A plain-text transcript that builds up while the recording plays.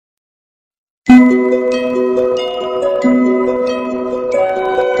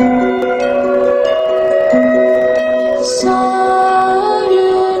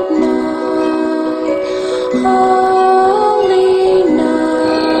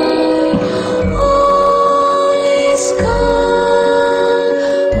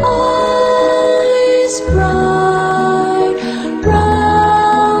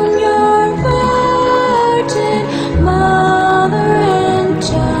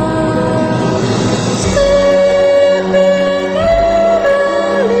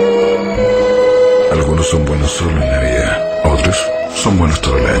buenos solo en Navidad. Otros son buenos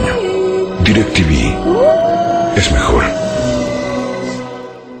todo el año. DirecTV es mejor.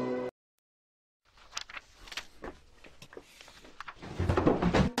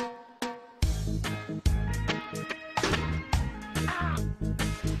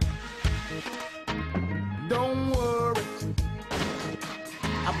 Don't worry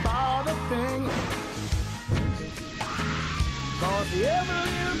about a thing, 'cause every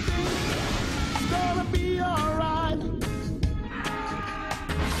little thing's gonna be alright.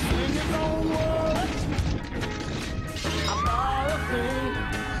 Sing it, don't worry about a thing,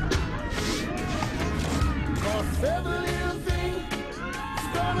 'cause every little thing's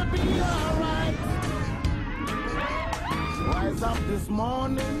gonna be alright. Rise up this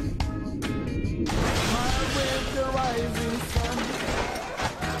morning, with the rising sun,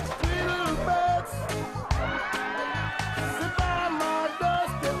 little birds sit by my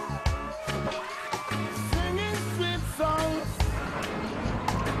doorstep, singing sweet songs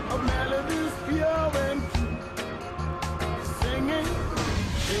of melodies pure and true. Singing,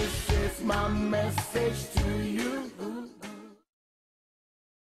 this is my message to you.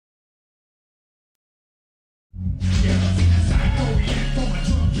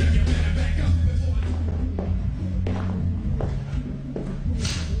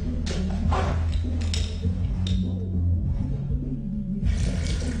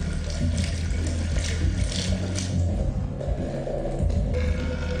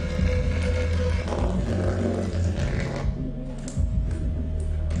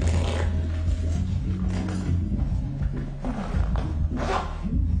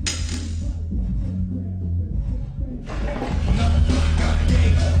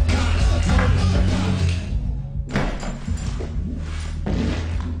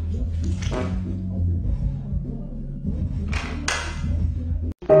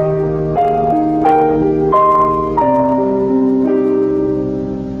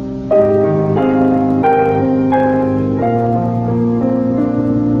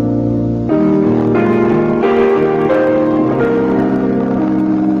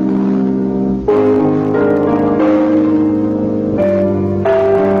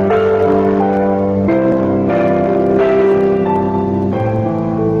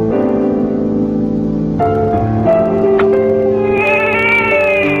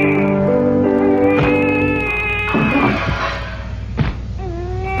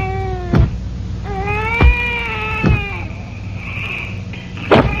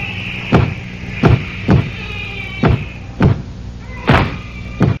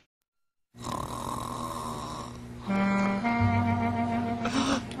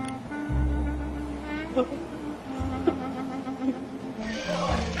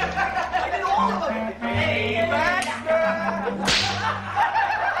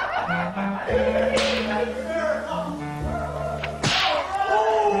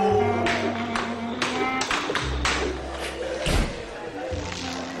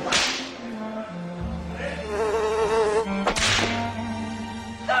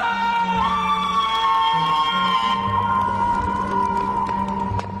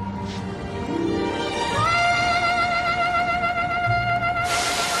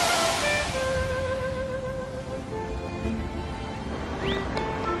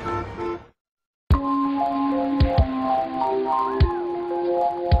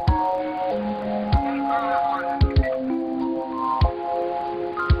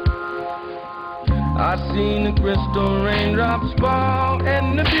 I seen the crystal raindrops fall,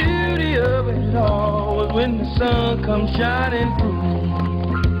 and the beauty of it all was when the sun comes shining through.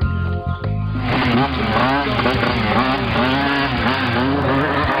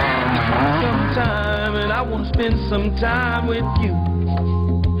 Sometime, and I want to spend some time with you.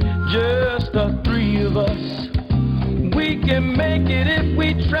 Just the three of us. We can make it if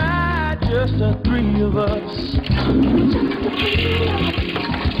we try. Just the three of us.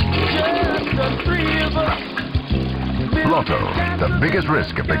 Just the three of us. Lotto, the biggest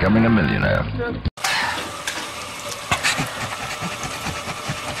risk of becoming a millionaire.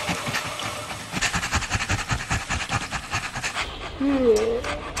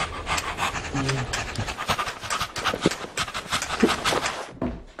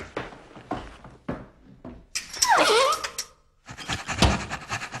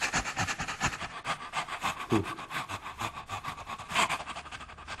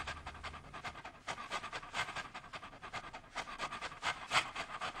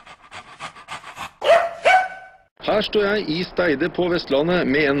 Her står jeg i Steide på Vestlandet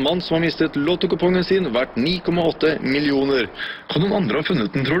med en mann som har mistet lottokupongen sin verdt 9,8 millioner. Kan noen andre ha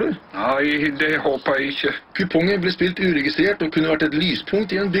funnet den, tror du? Nei, det håper jeg ikke. Kupongen ble spilt uregistrert og kunne vært et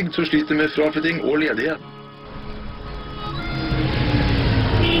lyspunkt i en bygd som sliter med fraflytting og ledighet.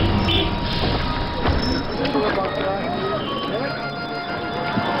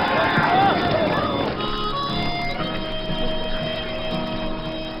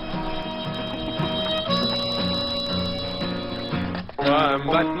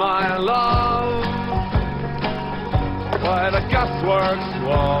 waxworks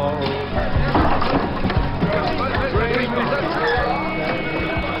wall.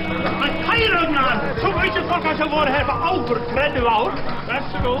 Zo weet je wat ze worden hebben overtreden, Wout. Dat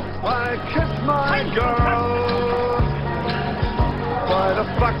is goed. I kissed my girl by the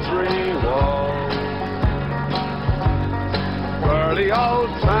factory wall. Dirty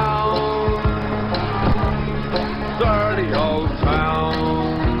old town, dirty old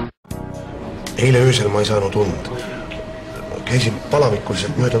town. Eile öösel ma ei saanud und. Käisin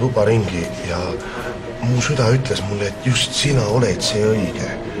palamikuliselt mööda tuba ringi ja mu süda ütles mulle, et just sina oled see õige.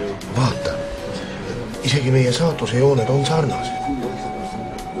 Vaata, isegi meie saatuse jooned on sarnased.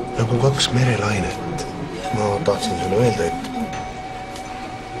 Nagu kaks merelainet. Ma tahtsin sulle öelda, et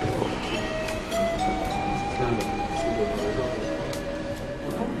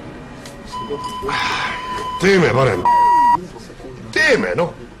teeme parem. Teeme,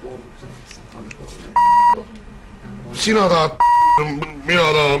 noh. Sina tahad, mina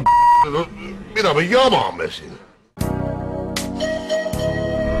tahan, mida me jamame siin?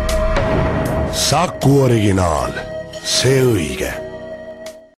 Saku originaal, see õige.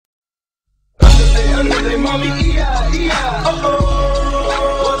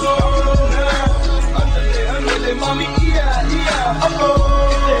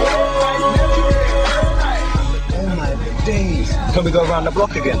 Oh my days. Can we go around the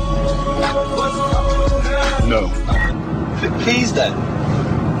block again? No. Please then.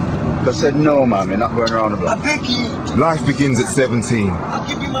 I said no, man, we're not going around the block. I beg you. Life begins at 17. I'll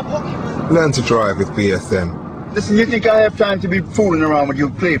give you my pocket. Learn to drive with BSM. Listen, you think I have time to be fooling around with you?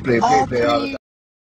 Play all the time.